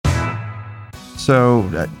So,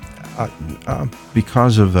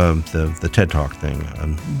 because of the TED Talk thing,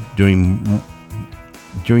 I'm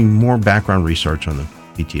doing more background research on the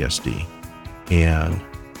PTSD, and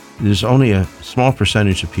there's only a small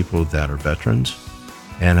percentage of people that are veterans,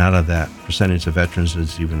 and out of that percentage of veterans,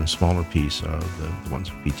 there's even a smaller piece of the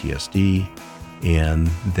ones with PTSD. And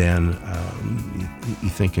then you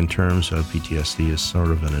think in terms of PTSD as sort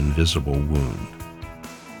of an invisible wound,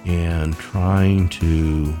 and trying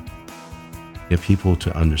to get people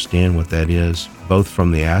to understand what that is, both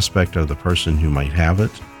from the aspect of the person who might have it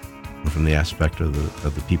and from the aspect of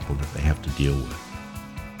the people that they have to deal with,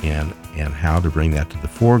 and how to bring that to the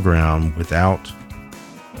foreground without,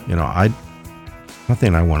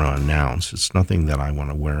 nothing I want to announce. It's nothing that I want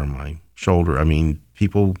to wear on my shoulder. I mean,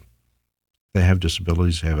 people that have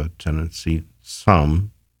disabilities have a tendency,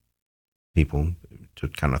 some people, to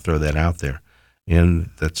kind of throw that out there.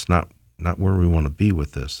 And that's not where we want to be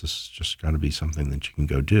with this. This has just got to be something that you can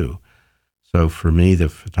go do. So for me, the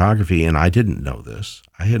photography, and I didn't know this.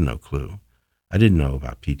 I had no clue. I didn't know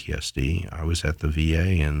about PTSD. I was at the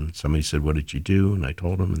VA and somebody said, "What did you do?" And I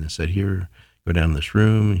told them, and they said, "Here, go down this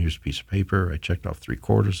room, and here's a piece of paper." I checked off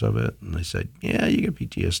 3/4 of it, and they said, "Yeah, you get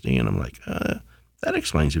PTSD." And I'm like, that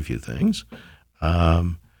explains a few things.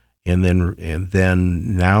 And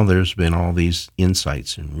then now there's been all these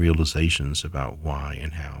insights and realizations about why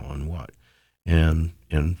and how and what. And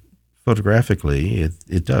photographically,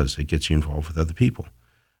 it gets you involved with other people.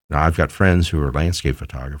 Now, I've got friends who are landscape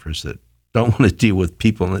photographers that don't want to deal with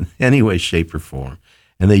people in any way, shape, or form,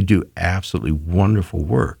 and they do absolutely wonderful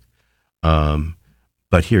work.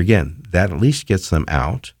 But here again, that at least gets them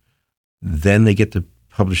out. Then they get to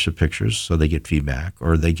publish the pictures, so they get feedback,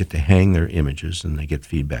 or they get to hang their images and they get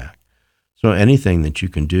feedback. So anything that you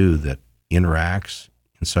can do that interacts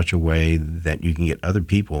in such a way that you can get other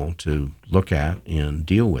people to look at and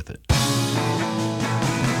deal with it.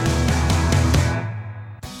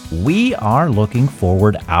 We are looking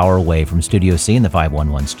forward our way from Studio C in the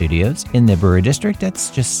 511 studios in the Brewery District.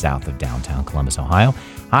 That's just south of downtown Columbus, Ohio.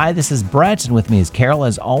 Hi, this is Brett, and with me is Carol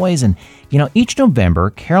as always. And, each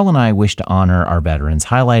November, Carol and I wish to honor our veterans,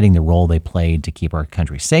 highlighting the role they played to keep our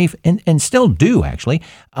country safe, and still do, actually,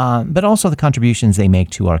 but also the contributions they make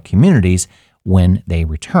to our communities when they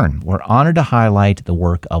return. We're honored to highlight the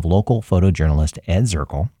work of local photojournalist Ed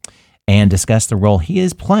Zirkle and discuss the role he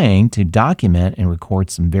is playing to document and record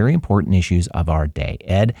some very important issues of our day.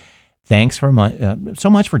 Ed, thanks so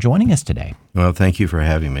much for joining us today. Well, thank you for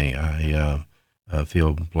having me. I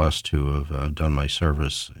feel blessed to have done my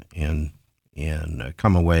service and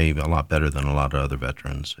come away a lot better than a lot of other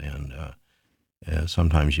veterans. And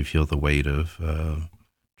sometimes you feel the weight of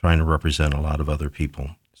trying to represent a lot of other people.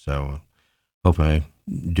 So hope I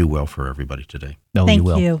do well for everybody today. No, Thank you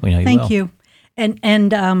will. you. We know you Thank will. you.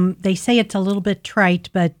 And they say it's a little bit trite,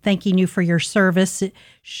 but thanking you for your service. It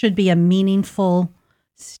should be a meaningful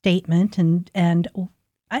statement. And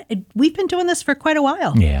we've been doing this for quite a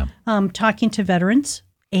while. Yeah. Talking to veterans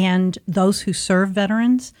and those who serve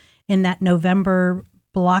veterans in that November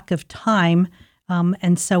block of time.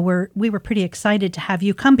 And so we were pretty excited to have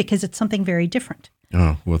you come because it's something very different.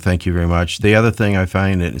 Oh, well, thank you very much. The other thing I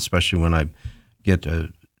find, especially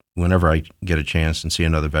whenever I get a chance and see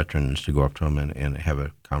another veteran, is to go up to them and have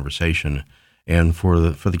a conversation. And for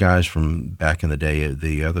the guys from back in the day,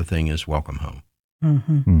 the other thing is welcome home.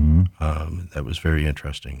 Mm-hmm. Mm-hmm. That was very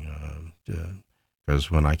interesting because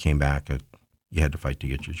when I came back, you had to fight to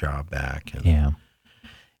get your job back. And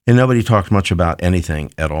nobody talked much about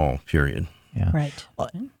anything at all, period. Yeah. Right. Well,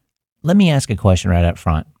 let me ask a question right up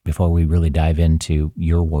front before we really dive into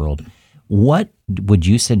your world. What would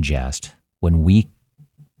you suggest when we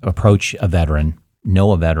approach a veteran,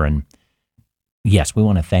 know a veteran? Yes, we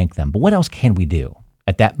want to thank them, but what else can we do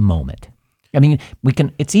at that moment? I mean,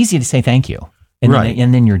 it's easy to say thank you and, right.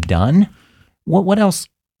 then you're done. What else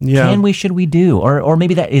should we do? Or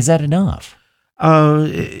maybe is that enough?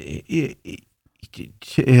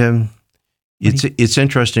 It's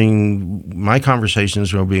interesting. My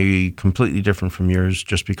conversations will be completely different from yours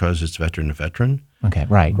just because it's veteran to veteran. Okay,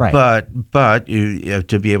 right. But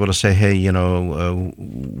to be able to say, hey,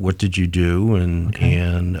 what did you do,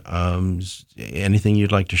 and anything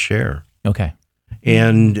you'd like to share. Okay.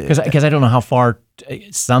 And because I don't know how far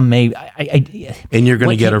some may. And you're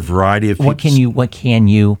going to get a variety of people. What can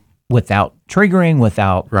you without triggering,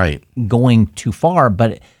 without going too far,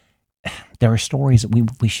 but. There are stories that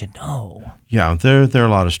we should know. Yeah, there are a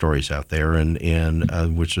lot of stories out there,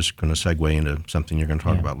 and which is going to segue into something you're going to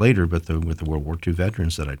talk about later. But with the World War II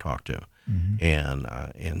veterans that I talked to,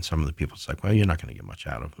 and some of the people, it's like, well, you're not going to get much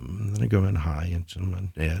out of them. And then I go in, hi,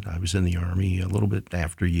 and Ed, I was in the Army a little bit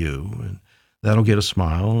after you, and that'll get a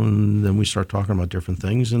smile, and then we start talking about different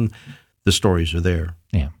things, and the stories are there.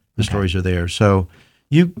 Yeah. The stories are there. So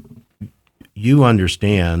you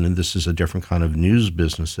understand, and this is a different kind of news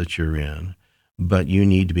business that you're in, but you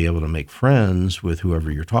need to be able to make friends with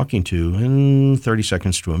whoever you're talking to in 30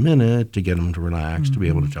 seconds to a minute to get them to relax, to be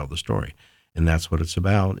able to tell the story. And that's what it's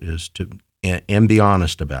about, is to, and be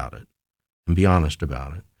honest about it, and be honest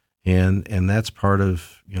about it. And that's part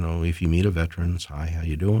of, if you meet a veteran, it's, hi, how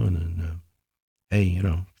you doing? And, hey,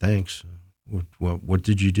 thanks. What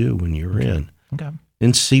did you do when you were in? Okay.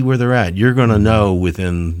 And see where they're at. You're going to know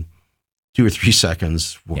within 2 or 3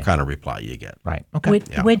 seconds what kind of reply you get. Right. Okay.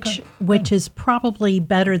 Which is probably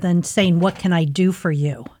better than saying, "What can I do for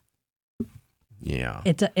you?" Yeah.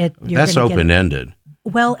 That's open ended.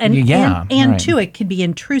 Well, and right. too, it could be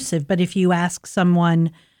intrusive. But if you ask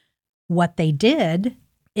someone what they did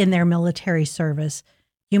in their military service,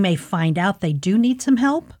 you may find out they do need some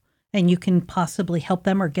help, and you can possibly help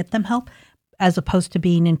them or get them help, as opposed to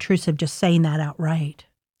being intrusive, just saying that outright.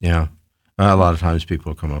 Yeah. A lot of times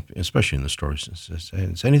people come up, especially in the stores, and say,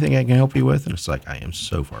 "Is anything I can help you with?" And it's like, I am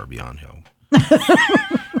so far beyond help.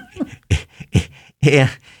 Yeah.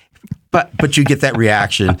 But you get that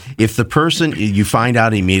reaction. If the person, you find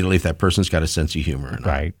out immediately if that person's got a sense of humor or not.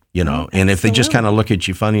 Right. And if they just kind of look at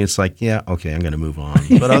you funny, it's like, yeah, okay, I'm going to move on.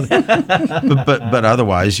 But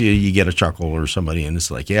otherwise, you get a chuckle or somebody, and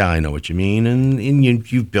it's like, yeah, I know what you mean, and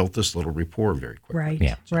you've built this little rapport very quickly. Right.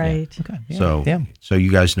 Yeah. Right. Okay. Yeah. So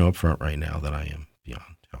you guys know up front right now that I am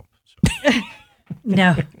beyond help. So.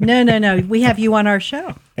 No. We have you on our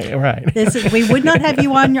show. Right. We would not have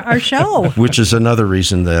you on our show. Which is another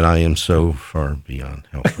reason that I am so far beyond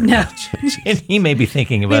help. No. And he may be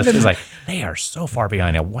thinking about it. He's like, they are so far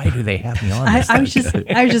behind now. Why do they have me on this? I was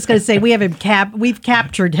just going to say, we have him we've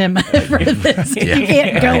captured him for this. He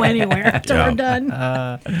can't go anywhere until we're done.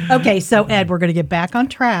 Okay, so Ed, we're going to get back on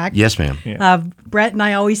track. Yes, ma'am. Brett and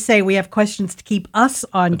I always say we have questions to keep us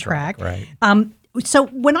on track. Right. So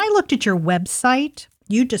when I looked at your website,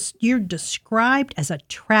 you're described as a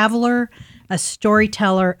traveler, a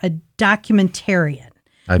storyteller, a documentarian.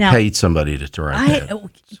 I paid somebody to write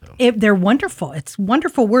that. They're wonderful. It's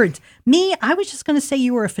wonderful words. I was just going to say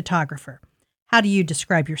you were a photographer. How do you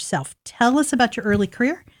describe yourself? Tell us about your early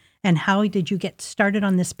career and how did you get started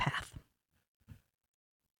on this path?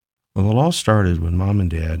 Well, it all started when Mom and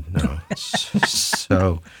Dad. No,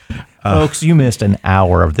 so folks, you missed an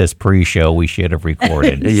hour of this pre-show we should have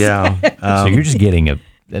recorded. Yeah, so you're just getting a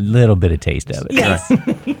little bit of taste of it. Yes.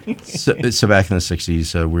 So back in the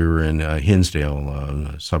 60s, we were in Hinsdale,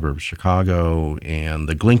 a suburb of Chicago, and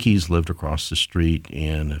the Glinkies lived across the street.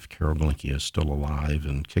 And if Carol Glinky is still alive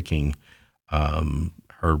and kicking,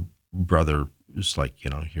 her brother is like,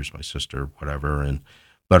 here's my sister, whatever.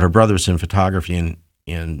 But her brother was in photography,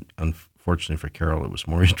 and unfortunately for Carol, it was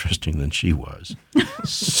more interesting than she was.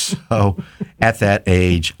 So at that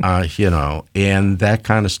age, and that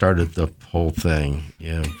kind of started the whole thing.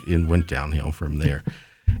 It went downhill from there.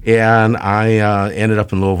 And I ended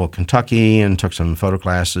up in Louisville, Kentucky, and took some photo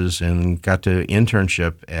classes and got to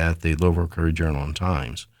internship at the Louisville Courier-Journal and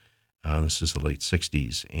Times. This is the late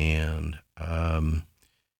 60s, and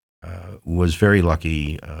was very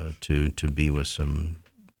lucky to be with some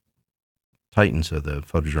titans of the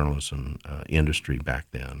photojournalism industry back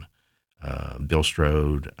then. Bill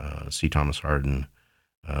Strode, C. Thomas Harden,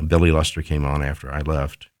 Billy Luster came on after I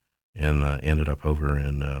left, and ended up over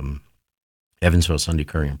in Evansville Sunday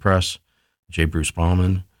Courier and Press. J. Bruce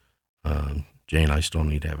Bauman. Jay and I still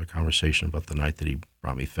need to have a conversation about the night that he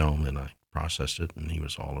brought me film, and I processed it, and he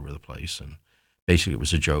was all over the place. And basically, it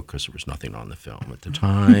was a joke because there was nothing on the film at the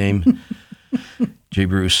time. J.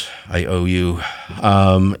 Bruce, I owe you.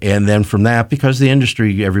 And then from that, because the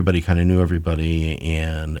industry, everybody kind of knew everybody,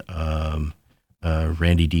 and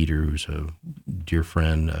Randy Dieter, who's a dear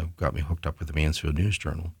friend, got me hooked up with the Mansfield News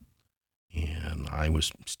Journal. And I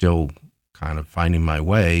was still kind of finding my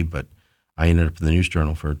way, but I ended up in the News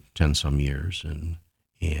Journal for 10-some years and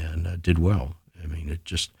did well. I mean, it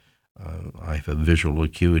just, I have a visual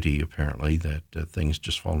acuity, apparently, that things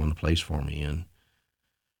just fall into place for me. And,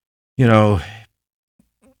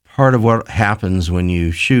 part of what happens when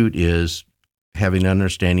you shoot is having an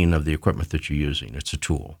understanding of the equipment that you're using. It's a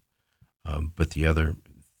tool. But the other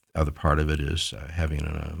part of it is having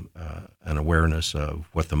an awareness of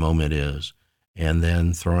what the moment is, and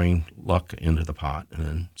then throwing luck into the pot and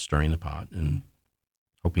then stirring the pot and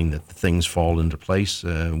hoping that the things fall into place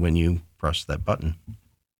when you press that button.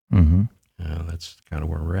 Mm-hmm. That's kind of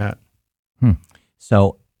where we're at.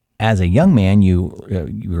 So as a young man, you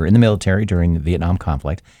were in the military during the Vietnam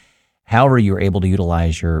conflict. However, you were able to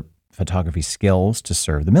utilize your photography skills to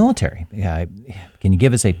serve the military. Can you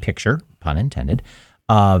give us a picture, pun intended,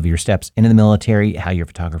 of your steps into the military, how your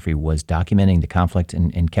photography was documenting the conflict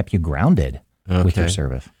and kept you grounded with your Okay.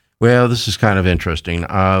 service? Well, this is kind of interesting.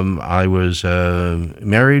 I was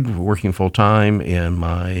married, working full time, and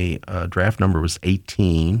my draft number was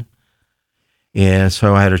 18. And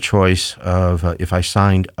so I had a choice of if I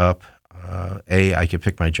signed up, A, I could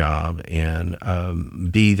pick my job, and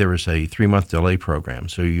B, there was a 3-month delay program.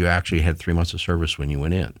 So you actually had 3 months of service when you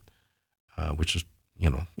went in, which is,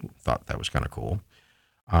 thought that was kind of cool.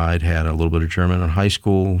 I'd had a little bit of German in high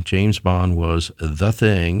school. James Bond was the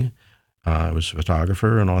thing. I was a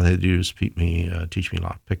photographer, and all they had to do was teach me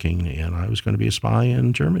lock picking, and I was going to be a spy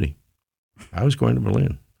in Germany. I was going to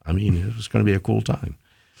Berlin. I mean, it was going to be a cool time.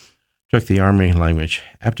 Took the Army language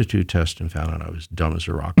aptitude test and found out I was dumb as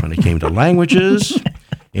a rock when it came to languages.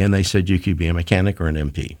 And they said you could be a mechanic or an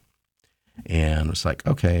MP. And it's like,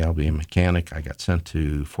 okay, I'll be a mechanic. I got sent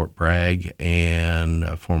to Fort Bragg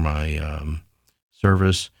and for my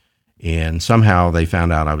service. And somehow they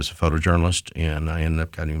found out I was a photojournalist, and I ended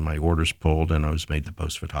up getting my orders pulled, and I was made the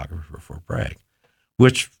post photographer for Fort Bragg,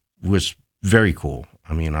 which was very cool.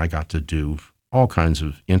 I mean, I got to do all kinds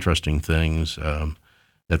of interesting things.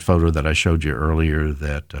 That photo that I showed you earlier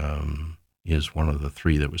that is one of the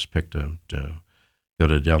 3 that was picked to go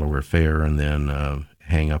to Delaware Fair and then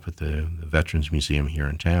hang up at the Veterans Museum here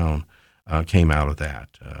in town came out of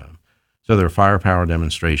that. So there were firepower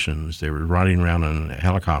demonstrations. They were riding around in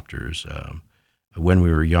helicopters. When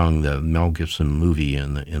we were young, the Mel Gibson movie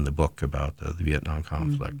in the book about the Vietnam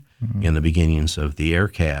conflict, in the beginnings of the air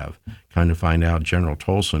cav, kind of find out General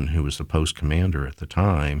Tolson, who was the post commander at the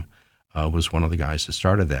time, was one of the guys that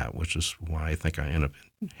started that, which is why I think I ended up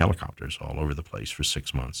in helicopters all over the place for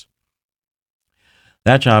 6 months.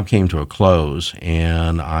 That job came to a close,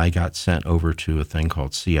 and I got sent over to a thing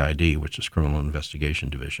called CID, which is Criminal Investigation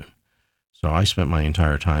Division. So I spent my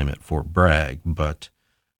entire time at Fort Bragg, but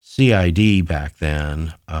CID back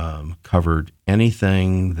then covered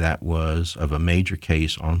anything that was of a major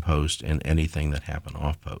case on post and anything that happened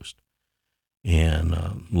off post. And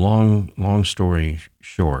long story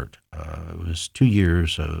short, it was 2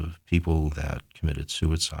 years of people that committed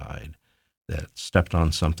suicide, that stepped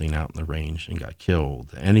on something out in the range and got killed.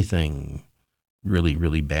 Anything really,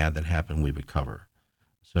 really bad that happened, we would cover.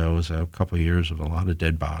 So it was a couple of years of a lot of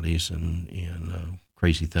dead bodies and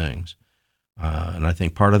crazy things. And I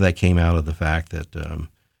think part of that came out of the fact that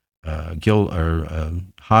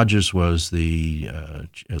Hodges was the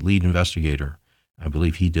lead investigator. I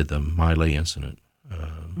believe he did the Miley incident,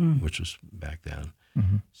 which was back then.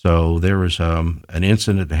 Mm-hmm. So there was an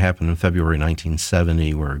incident that happened in February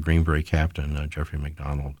 1970 where a Green Beret captain, Jeffrey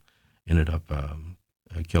McDonald, ended up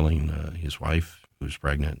killing his wife, who was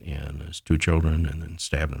pregnant, and his 2 children, and then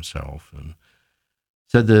stabbed himself. And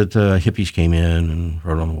said that hippies came in and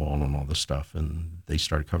wrote on the wall and all this stuff, and they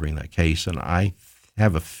started covering that case. And I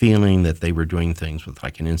have a feeling that they were doing things with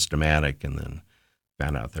like an Instamatic, and then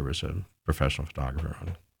found out there was a professional photographer on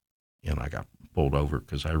it. And I got pulled over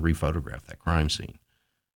because I rephotographed that crime scene.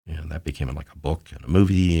 And that became like a book and a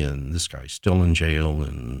movie, and this guy's still in jail,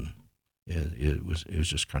 and it was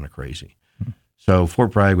just kind of crazy. Mm-hmm. So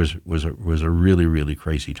Fort Bragg was a really, really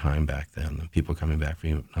crazy time back then. The people coming back from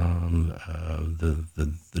Vietnam,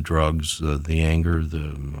 the drugs, the anger,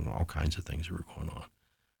 all kinds of things that were going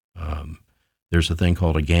on. There's a thing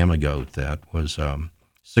called a Gamma Goat that was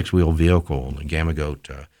 6-wheel vehicle. And the Gamma Goat,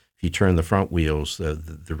 if you turn the front wheels,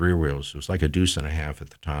 the rear wheels, it was like a deuce and a half at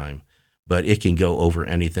the time, but it can go over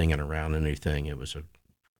anything and around anything. It was a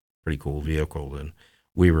pretty cool vehicle. And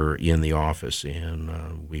we were in the office,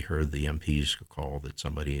 and we heard the MPs call that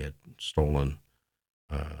somebody had stolen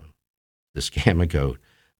this Gamma Goat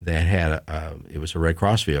that had it was a Red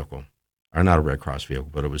Cross vehicle, or not a Red Cross vehicle,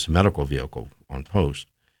 but it was a medical vehicle on post.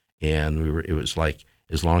 And it was like,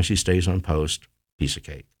 as long as he stays on post, piece of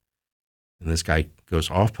cake. And this guy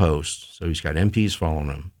goes off post, so he's got MPs following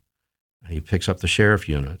him. And he picks up the sheriff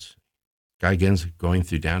units. Guy again's going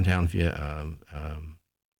through downtown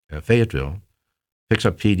Fayetteville, picks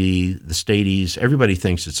up PD, the Stadies. Everybody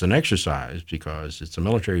thinks it's an exercise because it's a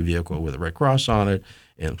military vehicle with a Red Cross on it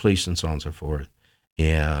and police and so on and so forth,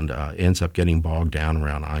 and ends up getting bogged down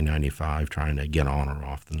around I-95 trying to get on or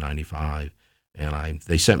off the 95. And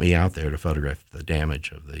they sent me out there to photograph the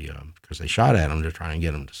damage of the, because they shot at him to try and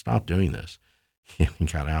get him to stop doing this.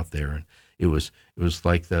 And got out there, and it was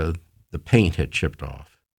like the paint had chipped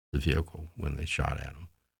off the vehicle when they shot at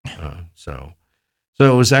him. So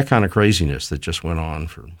it was that kind of craziness that just went on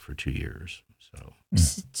for 2 years.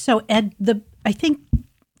 So Ed, I think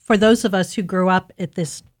for those of us who grew up at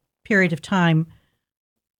this period of time,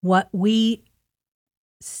 what we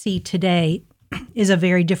see today is a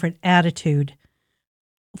very different attitude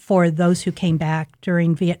for those who came back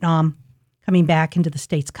during Vietnam, coming back into the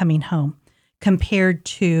States, coming home, compared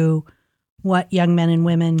to what young men and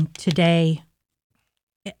women today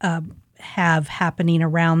have happening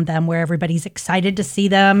around them, where everybody's excited to see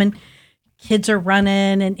them and kids are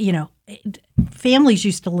running, and families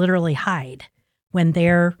used to literally hide when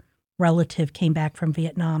their relative came back from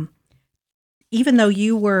Vietnam. Even though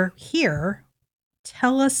you were here,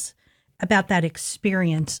 tell us about that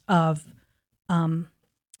experience of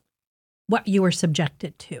what you were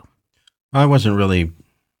subjected to. I wasn't really,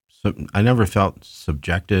 I never felt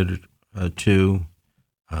subjected to.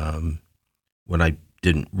 What I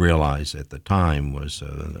didn't realize at the time was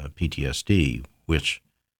PTSD, which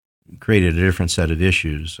created a different set of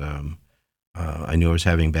issues. I knew I was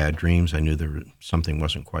having bad dreams. I knew something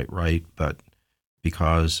wasn't quite right, but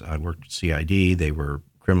because I worked at CID, they were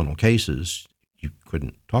criminal cases. You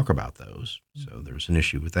couldn't talk about those. So there was an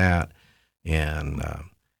issue with that. And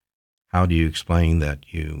how do you explain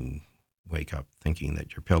that you wake up thinking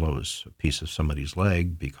that your pillow is a piece of somebody's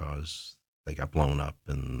leg because they got blown up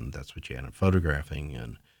and that's what you end up photographing?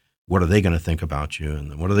 And what are they going to think about you?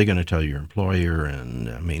 And then what are they going to tell your employer? And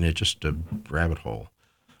I mean, it's just a rabbit hole.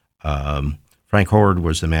 Frank Horde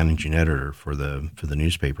was the managing editor for the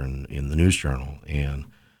newspaper in the News Journal, and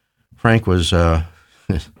Frank was right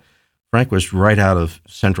out of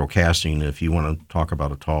Central Casting. If you want to talk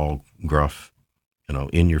about a tall, gruff,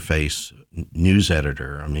 in your face news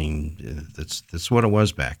editor, I mean, that's what it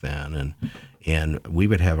was back then. And we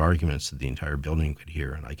would have arguments that the entire building could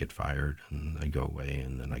hear, and I get fired, and I go away,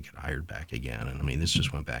 and then I get hired back again. And I mean, this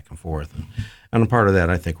just went back and forth. And a part of that,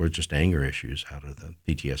 I think, were just anger issues out of the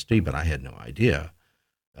PTSD, but I had no idea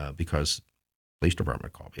because the police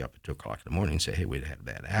department called me up at 2 o'clock in the morning and say, hey, we'd had a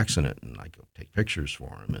bad accident, and I'd go take pictures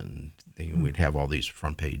for them. And we'd have all these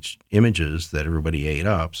front page images that everybody ate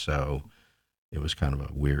up. So it was kind of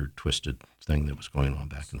a weird, twisted thing that was going on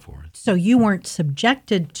back and forth. So you weren't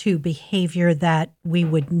subjected to behavior that we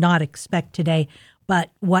would not expect today,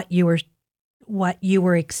 but what you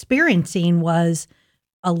were experiencing was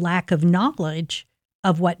a lack of knowledge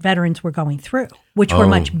of what veterans were going through, which were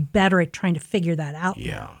much better at trying to figure that out.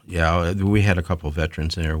 Yeah. We had a couple of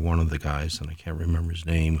veterans there. One of the guys, and I can't remember his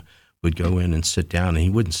name, would go in and sit down, and he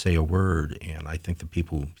wouldn't say a word. And I think the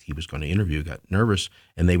people he was going to interview got nervous,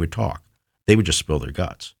 and they would talk. They would just spill their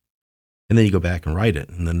guts. And then you go back and write it.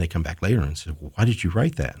 And then they come back later and say, well, why did you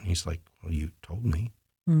write that? And he's like, well, you told me.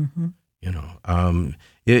 Mm-hmm.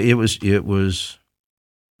 It was,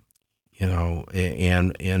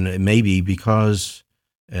 and maybe because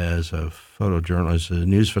as a photojournalist, a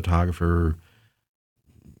news photographer,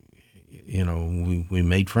 we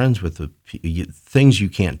made friends with the things you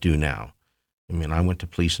can't do now. I mean, I went to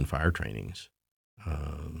police and fire trainings.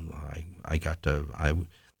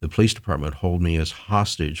 The police department hold me as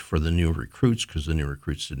hostage for the new recruits because the new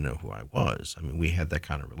recruits didn't know who I was. I mean, we had that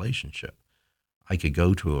kind of relationship. I could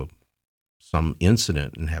go to some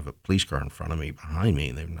incident and have a police car in front of me, behind me,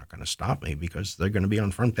 and they're not going to stop me because they're going to be on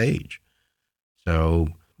front page. So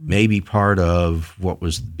maybe part of what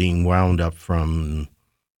was being wound up from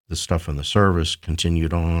the stuff in the service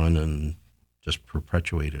continued on and just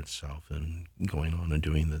perpetuated itself and going on and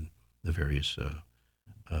doing the various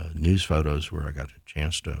news photos where I got a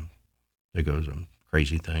chance to go some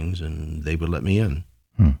crazy things, and they would let me in.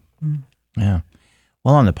 Yeah.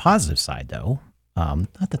 Well, on the positive side, though,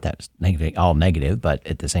 not that that's all negative, but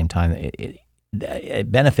at the same time, a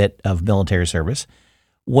benefit of military service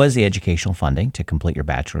was the educational funding to complete your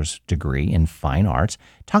bachelor's degree in fine arts.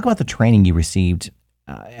 Talk about the training you received,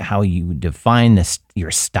 how you define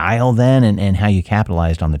your style then, and how you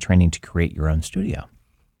capitalized on the training to create your own studio.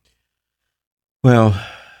 Well,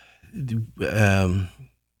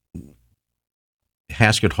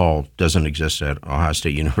 Haskett Hall doesn't exist at Ohio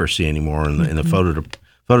State University anymore, and the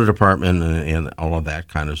photo department and all of that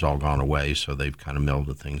kind of has all gone away. So they've kind of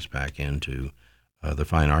melded things back into the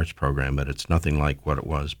fine arts program, but it's nothing like what it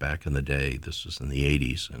was back in the day. This was in the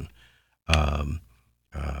 80s, and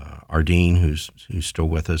Ardeen, who's still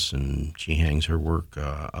with us, and she hangs her work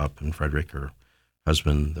up, and Frederick, her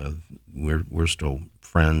husband, we're still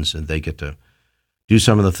friends, and they get to do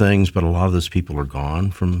some of the things, but a lot of those people are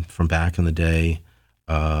gone from back in the day.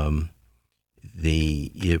 I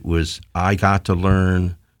got to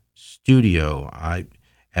learn studio.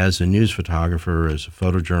 As a news photographer, as a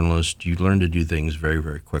photojournalist, you learn to do things very,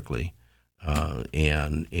 very quickly,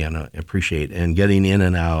 and appreciate, and getting in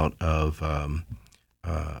and out of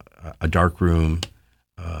a dark room.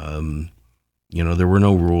 There were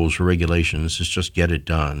no rules or regulations. It's just get it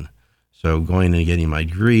done. So going and getting my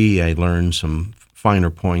degree, I learned some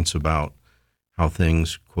finer points about how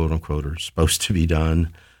things, quote unquote, are supposed to be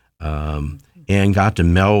done, and got to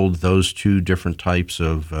meld those two different types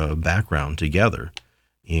of background together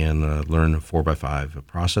and learn 4x5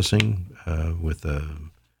 processing with a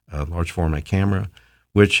large format camera,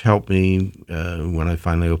 which helped me when I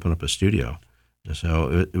finally opened up a studio.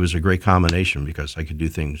 So it was a great combination because I could do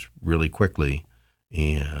things really quickly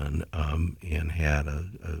and had a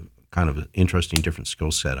kind of an interesting different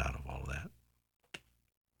skill set out of all of that.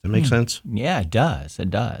 Does that make sense? Yeah, it does. It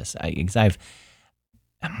does.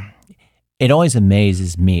 It always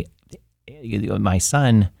amazes me. My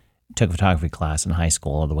son took a photography class in high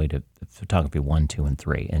school all the way to photography 1, 2, and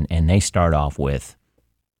 3. And they start off with,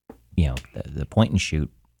 the point and shoot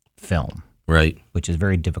film. Right. Which is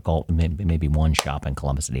very difficult. Maybe one shop in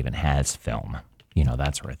Columbus that even has film,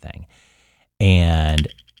 that sort of thing. And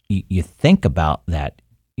you think about that,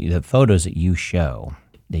 the photos that you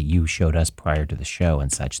showed us prior to the show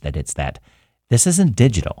and such, that it's that this isn't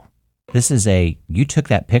digital. This is you took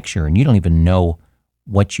that picture and you don't even know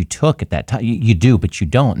what you took at that time. You do, but you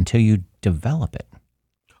don't until you develop it.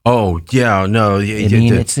 Oh, yeah, no.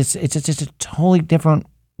 It's just a totally different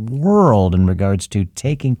world in regards to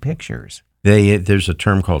taking pictures. There's a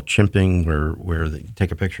term called chimping where they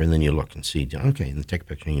take a picture and then you look and see. Okay, and then take a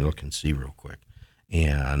picture and you look and see real quick.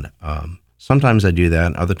 And sometimes I do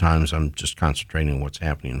that. Other times I'm just concentrating on what's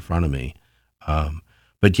happening in front of me.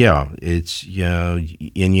 But yeah, it's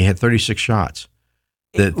and you had 36 shots.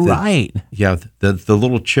 Right. Yeah, the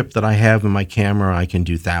little chip that I have in my camera, I can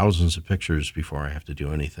do thousands of pictures before I have to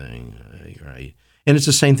do anything. Right. And it's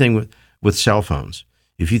the same thing with cell phones.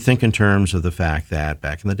 If you think in terms of the fact that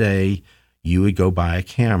back in the day, you would go buy a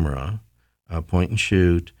camera, point and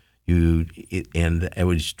shoot, and it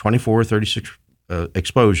was 24 or 36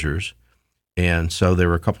 exposures. And so there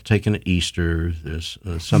were a couple taken at Easter. There's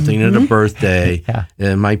something at a birthday. Yeah.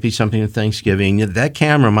 It might be something at Thanksgiving. That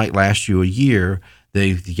camera might last you a year.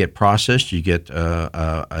 They get processed. You get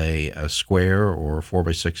a square or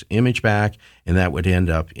 4x6 image back, and that would end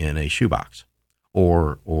up in a shoebox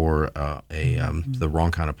or the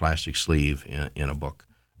wrong kind of plastic sleeve in a book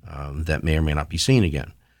that may or may not be seen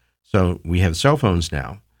again. So we have cell phones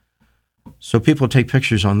now. So people take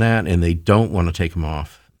pictures on that, and they don't want to take them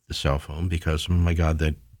off the cell phone because, oh my God,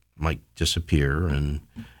 they might disappear. And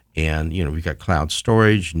we've got cloud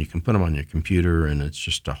storage, and you can put them on your computer, and it's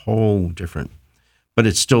just a whole different. But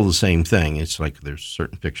it's still the same thing. It's like there's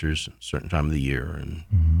certain pictures at a certain time of the year, and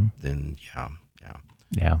then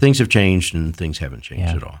things have changed, and things haven't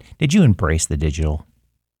changed at all. Did you embrace the digital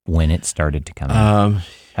when it started to come in?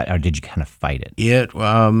 Or did you kind of fight it? It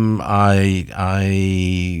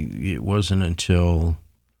wasn't until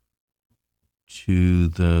to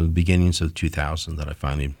the beginnings of 2000 that I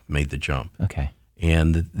finally made the jump. Okay.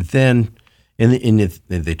 And then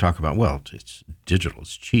they talk about, well, it's digital,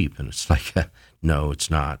 it's cheap. And it's like, no, it's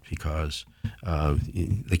not, because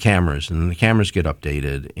the cameras get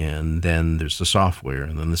updated, and then there's the software,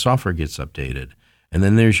 and then the software gets updated. And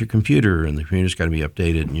then there's your computer, and the computer's got to be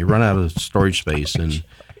updated, and you run out of storage space, and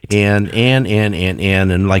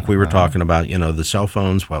like we were talking about, the cell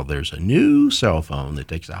phones. Well, there's a new cell phone that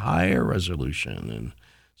takes a higher resolution, and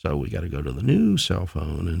so we got to go to the new cell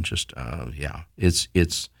phone, and just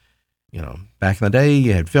it's back in the day,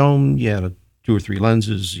 you had film, you had 2 or 3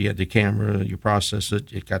 lenses, you had the camera, you process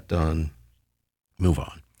it, it got done, move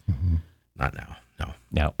on. Mm-hmm. Not now,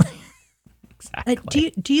 no.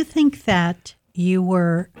 Exactly. Do you think that you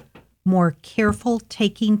were more careful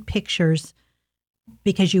taking pictures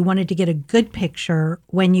because you wanted to get a good picture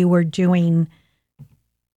when you were doing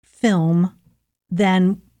film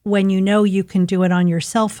than when you can do it on your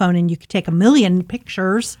cell phone and you can take 1 million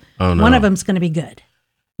pictures? Oh, no. One of them's going to be good.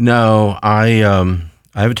 No, I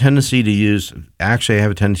have a tendency to use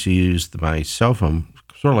my cell phone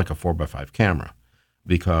sort of like a 4x5 camera,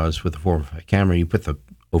 because with the 4x5 camera, you put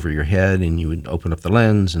over your head, and you would open up the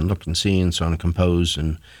lens and look and see and so on and compose.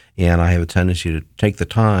 And I have a tendency to take the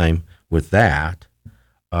time with that.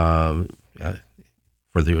 For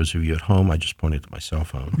those of you at home, I just pointed to my cell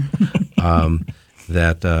phone.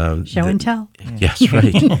 Show and tell. Yes,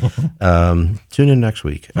 right. Tune in next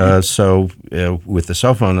week. So with the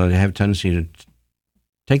cell phone, I have a tendency to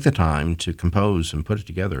take the time to compose and put it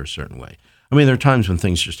together a certain way. I mean, there are times when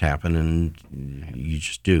things just happen and you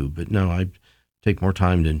just do, but no, I take more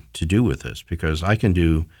time to do with this, because I can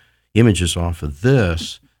do images off of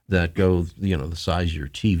this that go, the size of your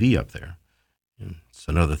TV up there. And it's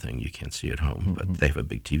another thing you can't see at home, but they have a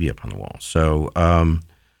big TV up on the wall. So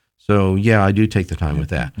yeah, I do take the time with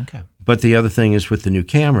that. Okay. But the other thing is with the new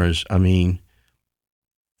cameras, I mean,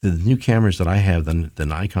 the new cameras that I have, the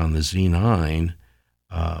Nikon, the Z9,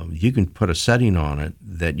 you can put a setting on it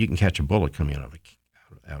that you can catch a bullet coming out of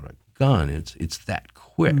a gun. It's that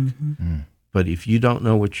quick. But if you don't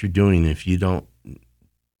know what you're doing, if you don't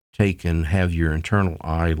take and have your internal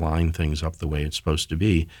eye line things up the way it's supposed to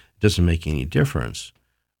be, it doesn't make any difference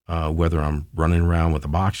whether I'm running around with a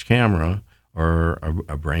box camera or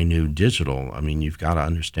a brand new digital. I mean, you've got to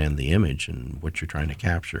understand the image and what you're trying to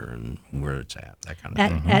capture and where it's at, that kind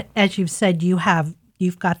of thing. As you've said,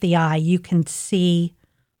 you've got the eye. You can see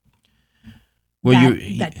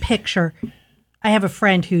that picture. I have a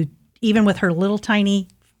friend who, even with her little tiny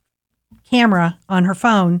camera on her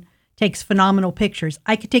phone, takes phenomenal pictures.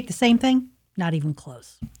 I could take the same thing, not even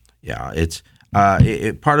close. Yeah, it's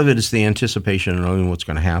part of it is the anticipation of knowing what's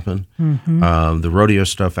going to happen. The rodeo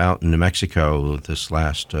stuff out in New Mexico this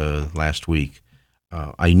last week,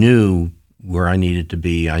 I knew where I needed to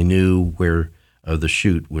be. I knew where the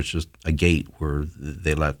chute, which is a gate where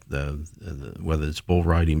they let whether it's bull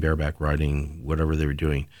riding, bareback riding, whatever they were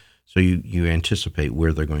doing. So you anticipate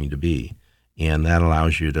where they're going to be, and that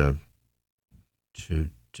allows you to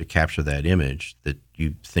capture that image that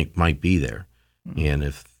you think might be there. And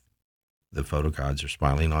if the photo gods are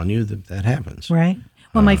smiling on you, that happens. Right.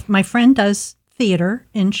 Well, my friend does theater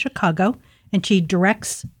in Chicago, and she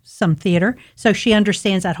directs some theater, so she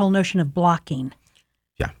understands that whole notion of blocking.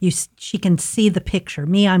 Yeah. She can see the picture.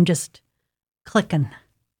 Me, I'm just clicking.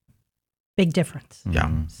 Big difference. Yeah.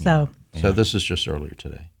 So this is just earlier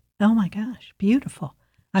today. Oh my gosh, beautiful.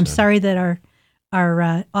 I'm sorry that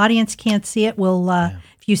our audience can't see it. We'll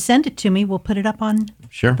if you send it to me, we'll put it up on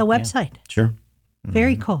the website. Sure.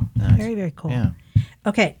 Very cool. Nice. Very, very cool. Yeah.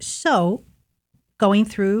 Okay, so going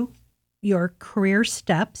through your career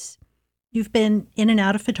steps, you've been in and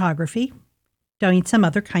out of photography, doing some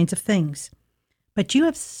other kinds of things. But you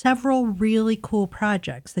have several really cool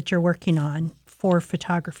projects that you're working on for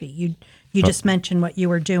photography. You just mentioned what you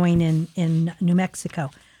were doing in New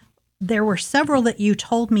Mexico. There were several that you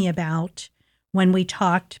told me about when we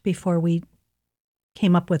talked before we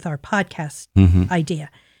came up with our podcast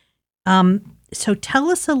idea. So tell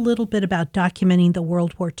us a little bit about documenting the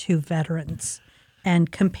World War II veterans and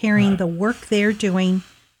comparing the work they're doing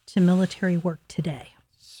to military work today.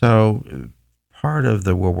 So part of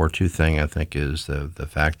the World War II thing, I think, is the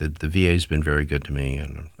fact that the VA has been very good to me,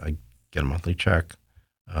 and I get a monthly check,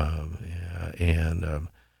 and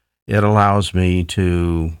it allows me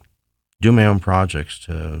to do my own projects,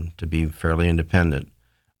 to be fairly independent,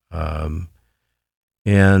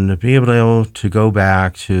 and to be able to go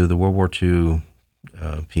back to the World War II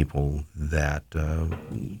people that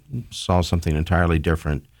saw something entirely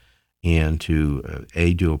different, and to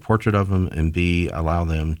A, do a portrait of them, and B, allow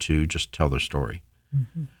them to just tell their story.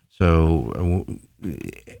 So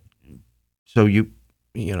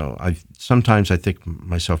I sometimes I think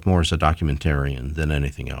myself more as a documentarian than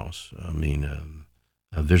anything else. I mean,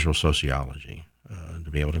 a visual sociology, to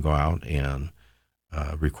be able to go out and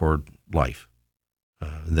record life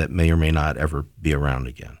that may or may not ever be around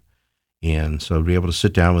again. And so to be able to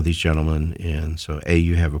sit down with these gentlemen, and so A,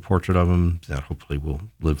 you have a portrait of them that hopefully will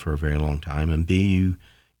live for a very long time, and B, you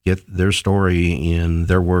get their story in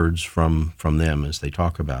their words from them as they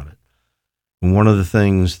talk about it. And one of the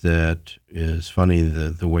things that is funny,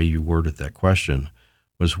 the way you worded that question,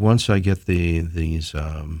 was once I get these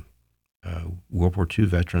World War II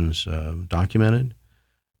veterans documented,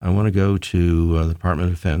 I want to go to the Department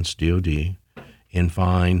of Defense, DOD, and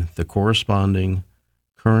find the corresponding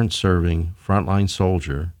current serving frontline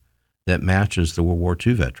soldier that matches the World War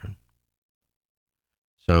II veteran.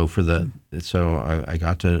 So I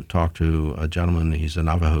got to talk to a gentleman. He's a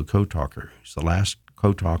Navajo code talker. He's the last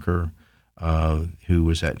code talker he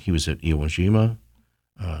was at Iwo Jima.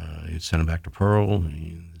 He sent him back to Pearl.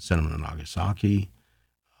 He sent him to Nagasaki.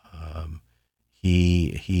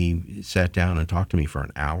 He sat down and talked to me for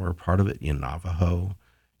an hour, part of it in Navajo,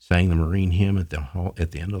 sang the Marine hymn at the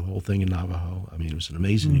end of the whole thing in Navajo. I mean, it was an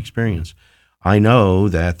amazing experience. I know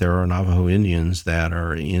that there are Navajo Indians that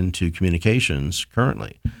are into communications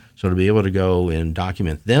currently. So to be able to go and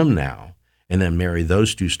document them now and then marry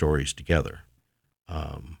those two stories together.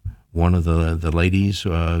 One of the ladies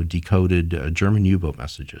decoded German U-boat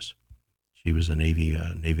messages. She was a Navy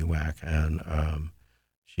WAC, and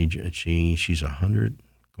she's 100,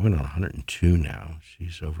 going on 102 now.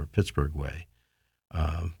 She's over Pittsburgh way.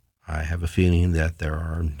 I have a feeling that there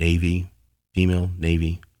are female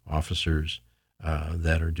Navy officers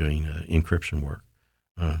that are doing encryption work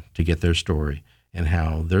to get their story and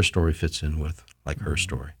how their story fits in with like her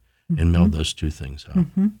story, and meld those two things up.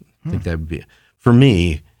 I think that would be, for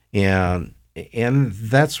me, and and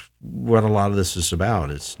that's what a lot of this is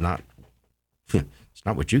about. It's not it's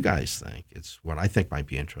not what you guys think. It's what I think might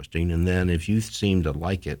be interesting. And then if you seem to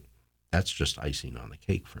like it, that's just icing on the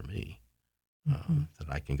cake for me. That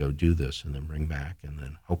I can go do this and then bring back, and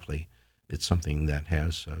then hopefully it's something that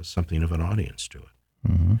has something of an audience to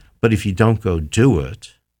it. But if you don't go do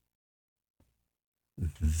it,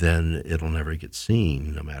 then it'll never get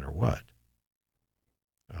seen no matter what.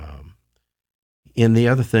 And the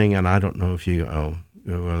other thing, and I don't know if you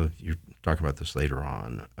talk about this later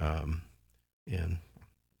on, and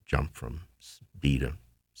jump from B to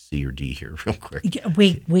C or D here real quick.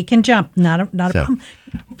 We can jump, not a problem.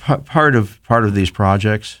 Part of these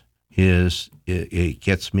projects is it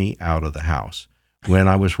gets me out of the house. When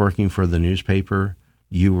I was working for the newspaper,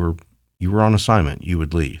 you were on assignment. You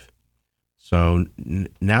would leave. So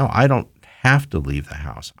now I don't have to leave the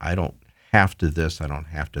house. I don't have to this. I don't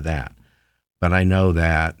have to that. But I know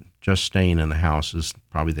that just staying in the house is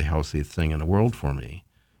probably the healthiest thing in the world for me.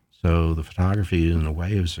 So the photography, in a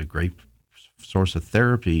way, is a great source of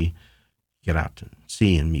therapy. Get out to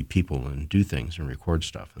see and meet people and do things and record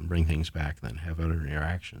stuff and bring things back and then have other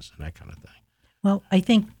interactions and that kind of thing. Well, I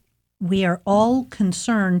think we are all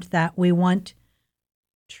concerned that we want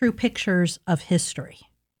true pictures of history.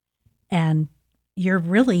 And you're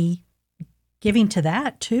really giving to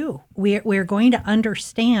that, too. We're going to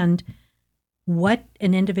understand what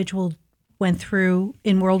an individual went through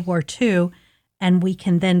in World War II, and we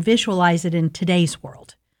can then visualize it in today's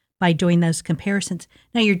world by doing those comparisons.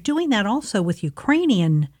 Now, you're doing that also with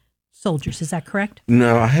Ukrainian soldiers, is that correct?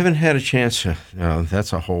 No, I haven't had a chance to.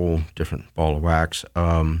 That's a whole different ball of wax.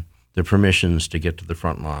 The permissions to get to the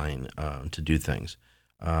front line to do things.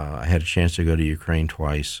 I had a chance to go to Ukraine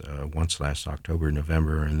twice, once last October,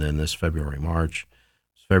 November, and then this February, March.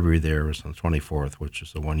 February there was on the 24th, which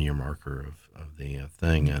is the 1-year marker of the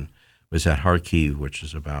thing, and was at Kharkiv, which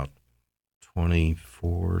is about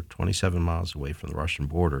 27 miles away from the Russian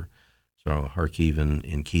border. So Kharkiv and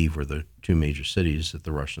Kyiv were the two major cities that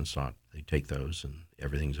the Russians thought they'd take those and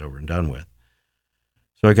everything's over and done with.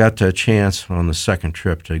 So I got a chance on the second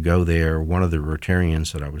trip to go there. One of the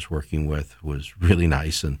Rotarians that I was working with was really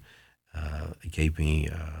nice and gave me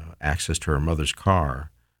access to her mother's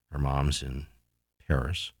car. Her mom's in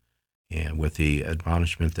Paris, and with the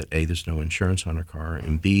admonishment that A, there's no insurance on her car,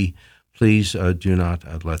 and B, please do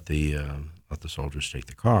not let the soldiers take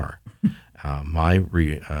the car. My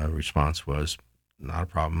response was, not a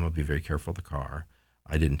problem. I'll be very careful of the car.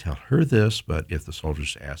 I didn't tell her this, but if the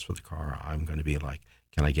soldiers ask for the car, I'm going to be like,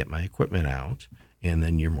 can I get my equipment out? And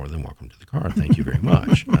then you're more than welcome to the car. Thank you very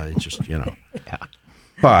much. It's just, Yeah.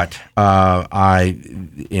 But when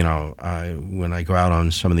I go out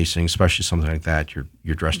on some of these things, especially something like that,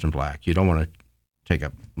 you're dressed in black. You don't want to take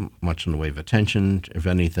up much in the way of attention, if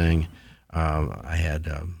anything. I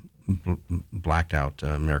had blacked out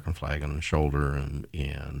American flag on the shoulder and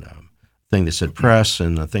thing that said press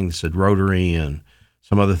and a thing that said Rotary and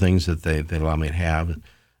some other things that they allow me to have.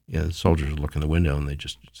 The soldiers would look in the window and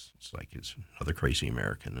it's like it's another crazy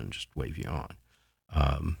American and just wave you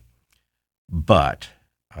on. But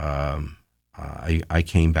I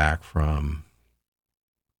came back from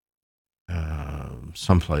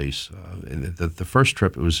someplace. The first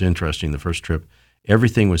trip, it was interesting. The first trip,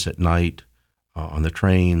 everything was at night on the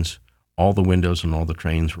trains. All the windows on all the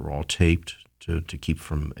trains were all taped to keep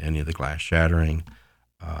from any of the glass shattering.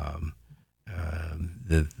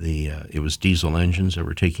 It was diesel engines that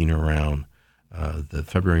were taking you around. The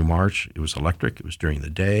February, March, it was electric. It was during the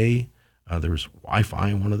day. There was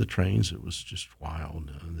Wi-Fi on one of the trains. It was just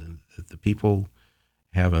wild. The people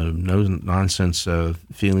have a no-nonsense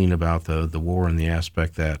feeling about the war and the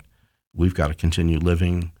aspect that we've got to continue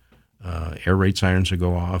living. Air raid sirens would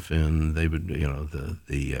go off, and they would,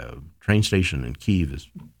 the train station in Kyiv is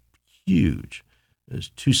huge. There's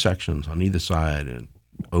 2 sections on either side and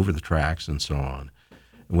over the tracks and so on.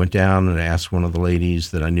 I went down and asked one of the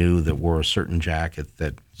ladies that I knew that wore a certain jacket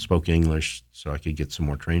that spoke English so I could get some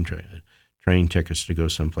more train tickets to go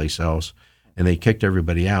someplace else. And they kicked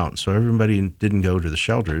everybody out. So everybody didn't go to the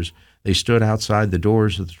shelters. They stood outside the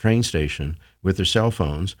doors of the train station with their cell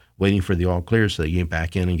phones waiting for the all clear so they could get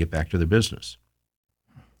back in and get back to their business.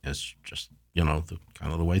 It's just, kind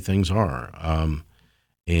of the way things are.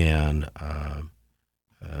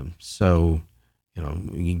 So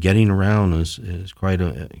getting around is quite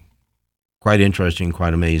interesting,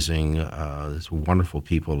 quite amazing. It's wonderful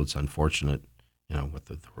people. It's unfortunate,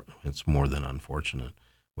 it's more than unfortunate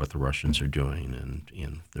what the Russians are doing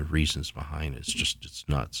and the reasons behind it. It's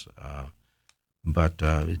nuts. But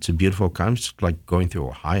it's a beautiful kind. It's like going through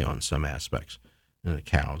Ohio in some aspects. The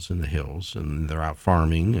cows in the hills, and they're out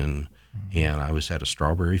farming, and And I was at a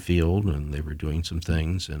strawberry field, and they were doing some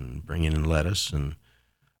things and bringing in lettuce. And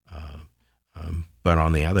but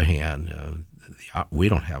on the other hand, we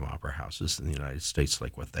don't have opera houses in the United States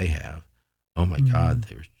like what they have. Oh my God,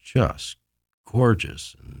 they're just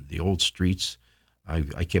gorgeous. And the old streets,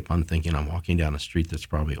 I kept on thinking I'm walking down a street that's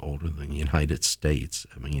probably older than the United States.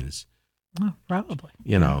 I mean, it's, probably.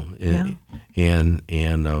 you know, Yeah. and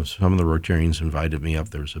some of the Rotarians invited me up.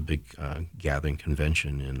 There was a big gathering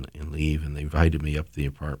convention in Leave, and they invited me up to the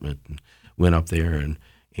apartment and went up there, and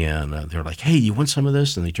they're like, "Hey, you want some of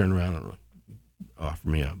this?" And they turned around and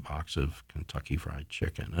offered me a box of Kentucky Fried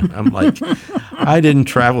Chicken, and I'm like, I didn't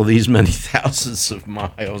travel these many thousands of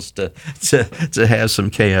miles to have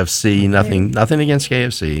some KFC. Nothing against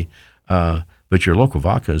KFC. But your local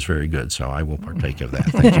vodka is very good, so I will partake of that.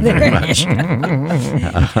 Thank you very much.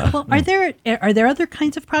 Well, are there other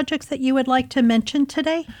kinds of projects that you would like to mention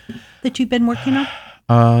today that you've been working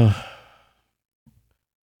on?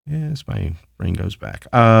 Yes, my brain goes back.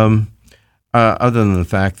 Other than the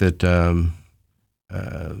fact that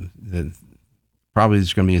that probably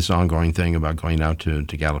there's going to be this ongoing thing about going out to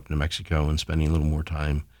Gallup, New Mexico, and spending a little more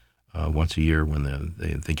time once a year when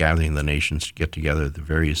the gathering of the nations get together, the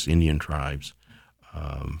various Indian tribes.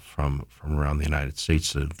 From around the United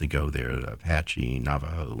States to go there, Apache,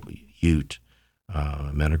 Navajo, Ute.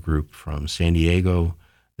 I met a group from San Diego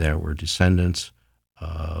that were descendants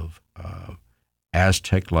of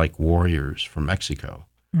Aztec-like warriors from Mexico,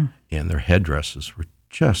 and their headdresses were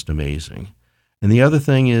just amazing. And the other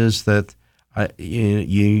thing is that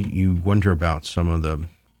you wonder about some of the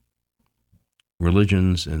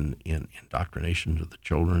religions and indoctrination of the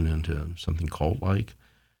children into something cult-like.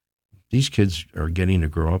 These kids are getting to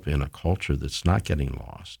grow up in a culture that's not getting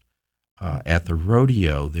lost. At the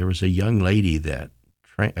rodeo, there was a young lady that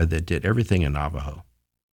did everything in Navajo.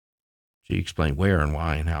 She explained where and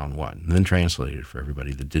why and how and what, and then translated for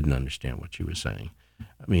everybody that didn't understand what she was saying.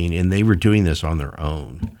 I mean, and they were doing this on their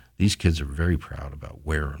own. These kids are very proud about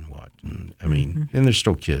where and what. And I mean, and there's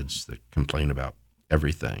still kids that complain about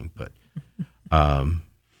everything, but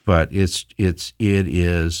it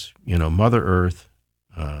is, you know, Mother Earth.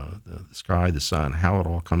 The sky, the sun, how it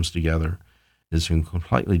all comes together is a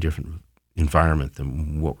completely different environment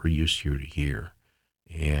than what we're used to here.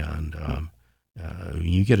 And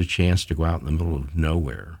you get a chance to go out in the middle of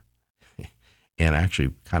nowhere and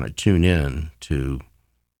actually kind of tune in to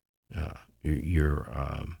you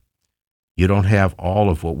don't have all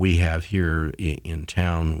of what we have here in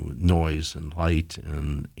town, noise and light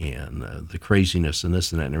and the craziness and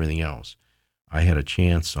this and that and everything else. I had a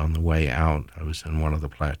chance on the way out. I was in one of the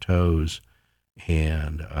plateaus,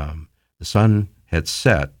 and the sun had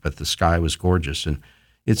set, but the sky was gorgeous. And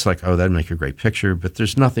it's like, oh, that'd make a great picture, but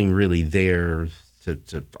there's nothing really there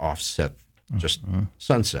to offset just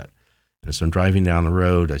sunset. And so I'm driving down the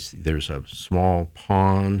road. I see there's a small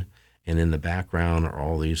pond, and in the background are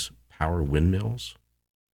all these power windmills.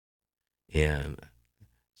 And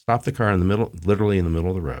stop the car in the middle, literally in the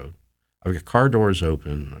middle of the road. I've got car doors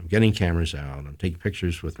open. I'm getting cameras out. I'm taking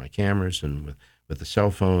pictures with my cameras and with the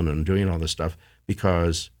cell phone and doing all this stuff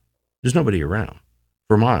because there's nobody around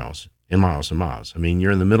for miles and miles and miles. I mean,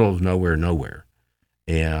 you're in the middle of nowhere.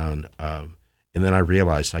 And then I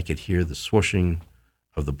realized I could hear the swooshing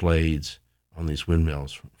of the blades on these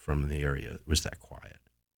windmills from the area. It was that quiet.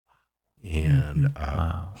 And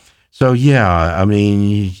Wow. so, yeah, I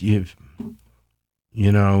mean,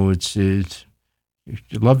 you know, it's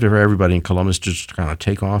I'd love for everybody in Columbus to just kind of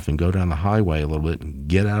take off and go down the highway a little bit and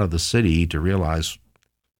get out of the city to realize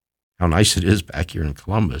how nice it is back here in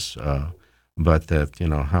Columbus, but that, you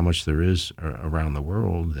know, how much there is around the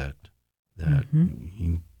world that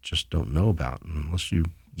you just don't know about unless you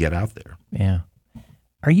get out there. Yeah.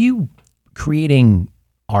 Are you creating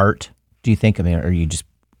art, do you think? I mean, are you just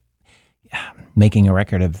making a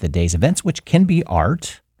record of the day's events, which can be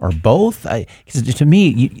art, or both? Because to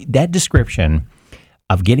me, that description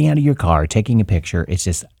of getting out of your car, taking a picture, it's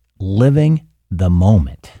just living the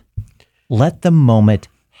moment. Let the moment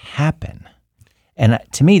happen. And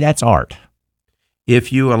to me, that's art.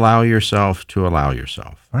 If you allow yourself to allow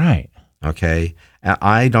yourself. Right. Okay?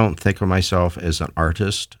 I don't think of myself as an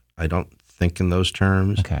artist. I don't think in those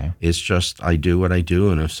terms. Okay. It's just I do what I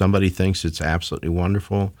do, and if somebody thinks it's absolutely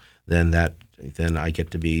wonderful, then I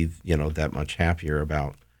get to be, you know, that much happier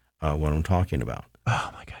about what I'm talking about.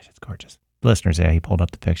 Oh my gosh, it's gorgeous. Listeners, yeah, he pulled up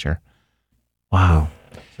the picture. Wow.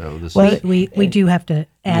 So this is, We do have to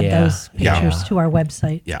add those pictures to our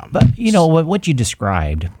website. yeah. But you know what you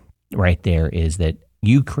described right there is that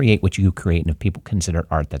you create what you create, and if people consider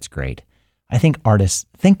art, that's great. I think artists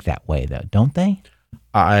think that way, though, don't they?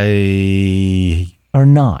 I Or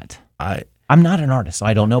not? I'm not an artist, so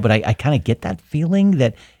I don't know, but I kind of get that feeling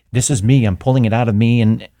that this is me. I'm pulling it out of me,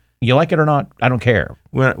 and you like it or not, I don't care.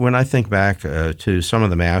 When I think back to some of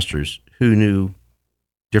the masters who knew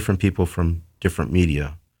different people from different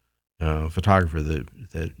media, photographer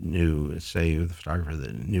that knew, say, the photographer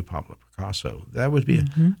that knew Pablo Picasso, that would be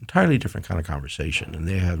an entirely different kind of conversation, and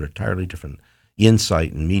they have an entirely different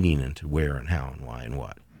insight and meaning into where and how and why and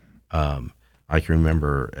what. I can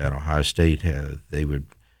remember at Ohio State, they would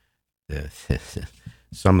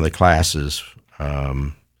some of the classes.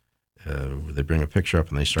 They bring a picture up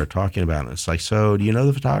and they start talking about it. It's like, so do you know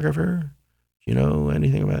the photographer? Do you know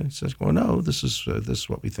anything about it? It says, well, no, this is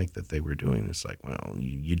what we think that they were doing. It's like, well,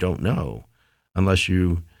 you don't know unless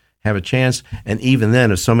you have a chance. And even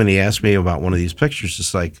then, if somebody asked me about one of these pictures,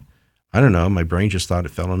 it's like, I don't know, my brain just thought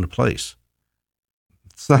it fell into place.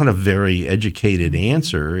 It's not a very educated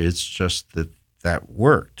answer. It's just that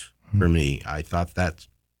worked for me. I thought that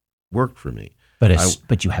worked for me.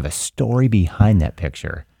 But you have a story behind that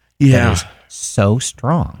picture. Yeah. That is so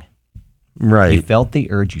strong. Right. You felt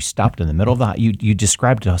the urge. You stopped in the middle of the. You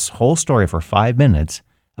described this whole story for 5 minutes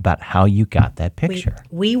about how you got that picture.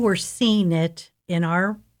 We were seeing it in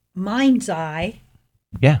our mind's eye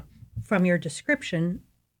Yeah. from your description,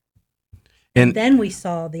 And then we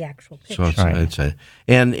saw the actual picture. so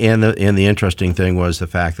and the interesting thing was the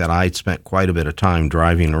fact that I'd spent quite a bit of time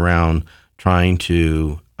driving around trying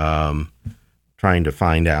to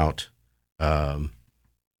find out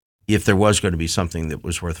if there was going to be something that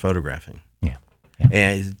was worth photographing. Yeah.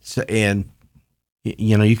 And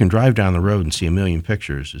you know, you can drive down the road and see a million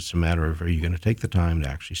pictures. It's a matter of, are you going to take the time to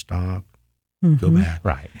actually stop, go back?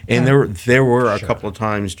 Right. And there were a couple of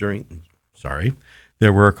times during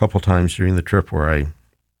the trip where I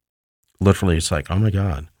literally, it's like, oh my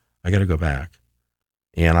God, I got to go back.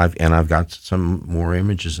 And I've got some more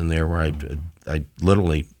images in there where I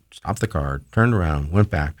literally stopped the car, turned around,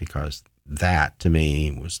 went back, because that to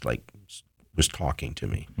me was talking to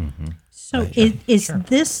me. Mm-hmm. So is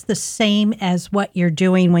this the same as what you're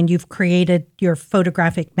doing when you've created your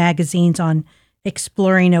photographic magazines on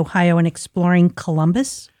exploring Ohio and exploring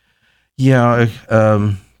Columbus? Yeah.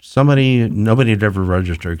 Nobody had ever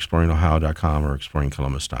registered exploringohio.com or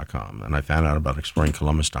exploringcolumbus.com. And I found out about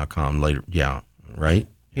exploringcolumbus.com later. Yeah. Right?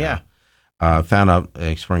 Yeah. Found out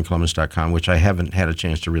exploringcolumbus.com, which I haven't had a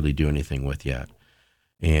chance to really do anything with yet.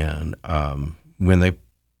 And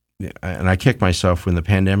and I kicked myself when the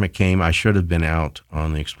pandemic came. I should have been out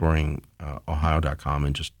on the exploringohio.com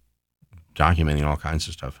and just documenting all kinds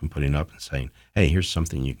of stuff and putting up and saying, hey, here's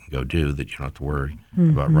something you can go do that you don't have to worry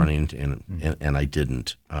about running into, and I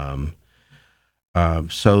didn't.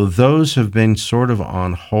 So those have been sort of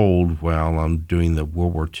on hold while I'm doing the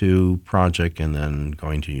World War II project and then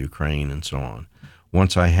going to Ukraine and so on.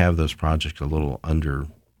 Once I have those projects a little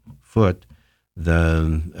underfoot,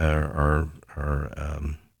 then are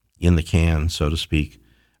in the can, so to speak,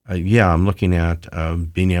 I'm looking at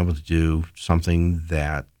being able to do something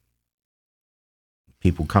that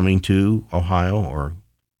people coming to Ohio or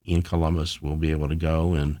in Columbus will be able to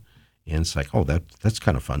go and it's like, oh, that's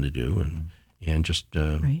kind of fun to do, and just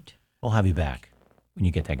Right. We'll have you back when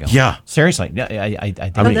you get that going. Yeah. Seriously. I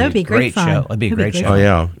think that'd be great fun. show. It'd be a great show. Oh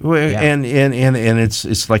yeah. Well, Yeah. And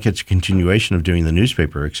it's like it's a continuation of doing the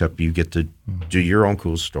newspaper, except you get to do your own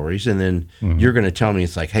cool stories, and then you're going to tell me,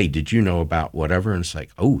 it's like, hey, did you know about whatever? And it's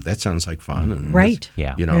like, oh, that sounds like fun. And Right.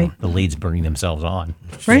 Yeah. You know. Right. The leads bring themselves on.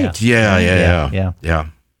 Right. Yeah.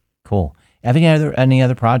 Cool. Have any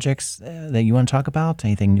other projects that you want to talk about?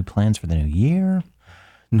 Anything new plans for the new year?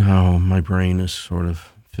 No, my brain is sort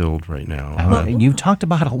of filled right now. You've talked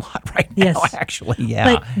about a lot right now, Yes. actually.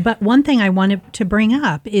 Yeah. But one thing I wanted to bring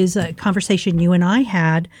up is a conversation you and I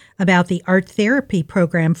had about the art therapy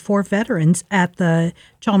program for veterans at the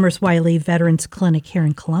Chalmers Wiley Veterans Clinic here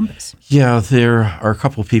in Columbus. Yeah, there are a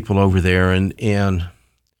couple of people over there, and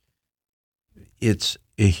it's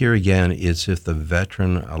here again. It's if the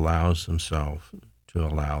veteran allows themselves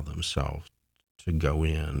to go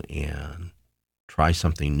in and try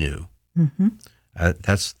something new. Mm-hmm.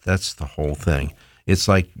 That's the whole thing. It's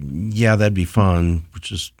like, yeah, that'd be fun,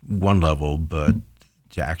 which is one level, but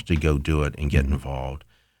to actually go do it and get involved.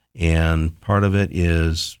 And part of it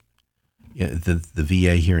is the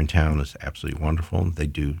VA here in town is absolutely wonderful. They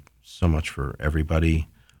do so much for everybody,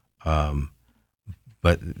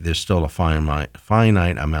 but there's still a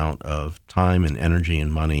finite amount of time and energy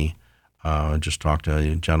and money. I just talked to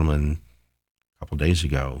a gentleman a couple of days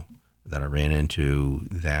ago that I ran into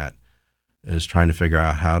that is trying to figure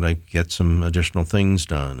out how to get some additional things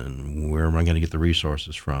done, and where am I going to get the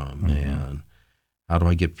resources from, and how do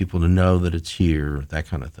I get people to know that it's here, that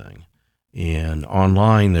kind of thing. And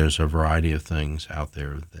online, there's a variety of things out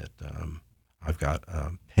there that I've got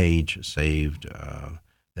a page saved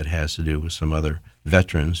that has to do with some other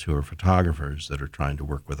veterans who are photographers that are trying to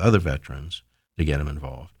work with other veterans to get them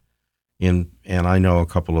involved. And I know a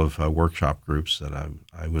couple of workshop groups that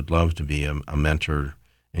I would love to be a mentor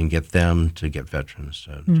and get them to get veterans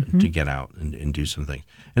to get out and do some things.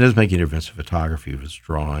 It doesn't make any difference if photography, if it's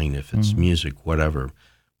drawing, if it's music, whatever,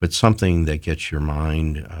 but something that gets your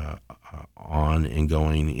mind on and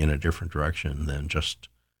going in a different direction than just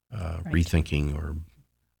rethinking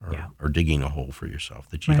or digging a hole for yourself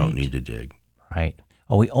that you don't need to dig. Right.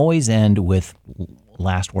 Well, we always end with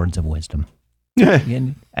last words of wisdom.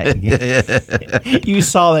 You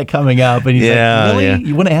saw that coming up, and you're like, really? Yeah.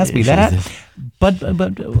 You want to ask me that? But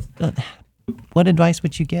what advice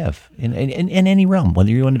would you give in any realm, whether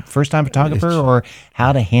you're a first-time photographer or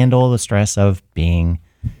how to handle the stress of being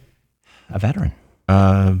a veteran?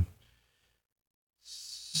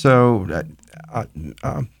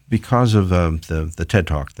 Because of the TED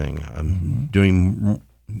Talk thing, I'm doing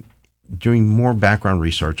more background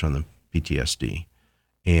research on the PTSD,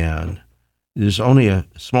 and there's only a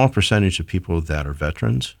small percentage of people that are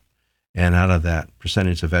veterans, and out of that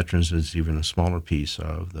percentage of veterans, there's even a smaller piece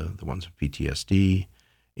of the ones with PTSD.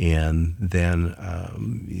 And then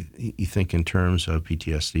you think in terms of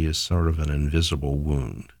PTSD as sort of an invisible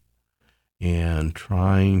wound, and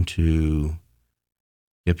trying to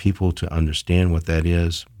get people to understand what that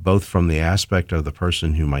is, both from the aspect of the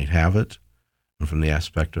person who might have it and from the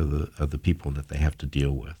aspect of the people that they have to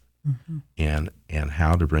deal with. And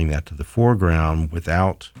how to bring that to the foreground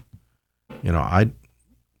without,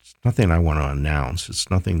 it's nothing I want to announce.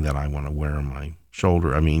 It's nothing that I want to wear on my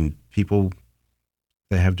shoulder. I mean, people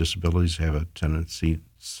that have disabilities have a tendency,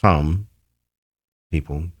 some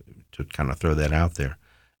people, to kind of throw that out there.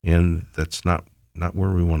 And that's not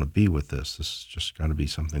where we want to be with this. This has just got to be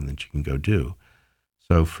something that you can go do.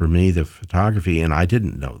 So for me, the photography, and I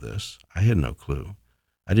didn't know this. I had no clue.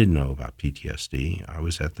 I didn't know about PTSD. I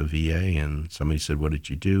was at the VA, and somebody said, "What did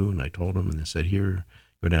you do?" And I told them, and they said, "Here,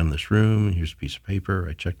 go down this room, and here's a piece of paper."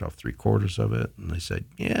 I checked off 3/4 of it, and they said,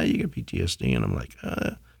 "Yeah, you get PTSD." And I'm like,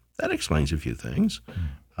 that explains a few things.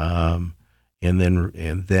 And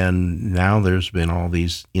then now there's been all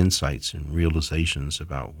these insights and realizations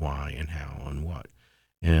about why and how and what.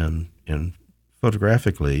 And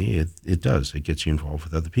photographically, it does. It gets you involved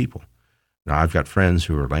with other people. Now, I've got friends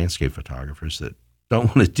who are landscape photographers that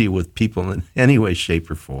don't want to deal with people in any way, shape,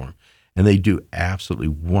 or form, and they do absolutely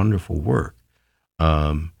wonderful work.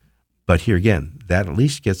 But here again, that at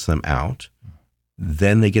least gets them out.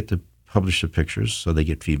 Then they get to publish the pictures, so they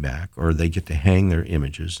get feedback, or they get to hang their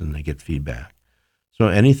images and they get feedback. So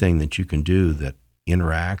anything that you can do that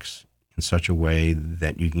interacts in such a way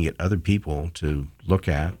that you can get other people to look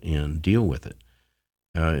at and deal with it.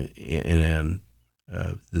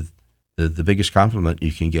 The biggest compliment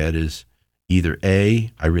you can get is either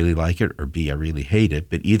A, I really like it, or B, I really hate it.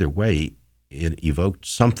 But either way, it evoked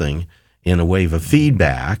something in a wave of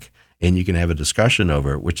feedback, and you can have a discussion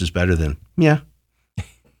over it, which is better than, yeah.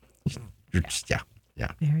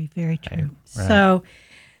 Very, very true. Right. So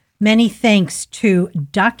many thanks to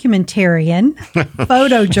documentarian,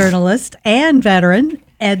 photojournalist, and veteran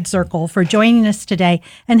Ed Zirkle for joining us today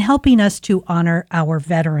and helping us to honor our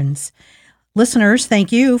veterans. Listeners,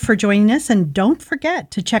 thank you for joining us, and don't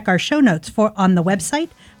forget to check our show notes on the website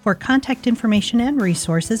for contact information and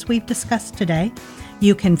resources we've discussed today.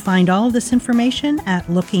 You can find all of this information at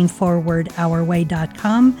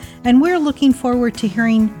lookingforwardourway.com, and we're looking forward to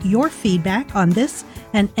hearing your feedback on this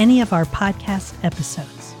and any of our podcast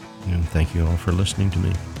episodes. And thank you all for listening to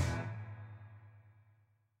me.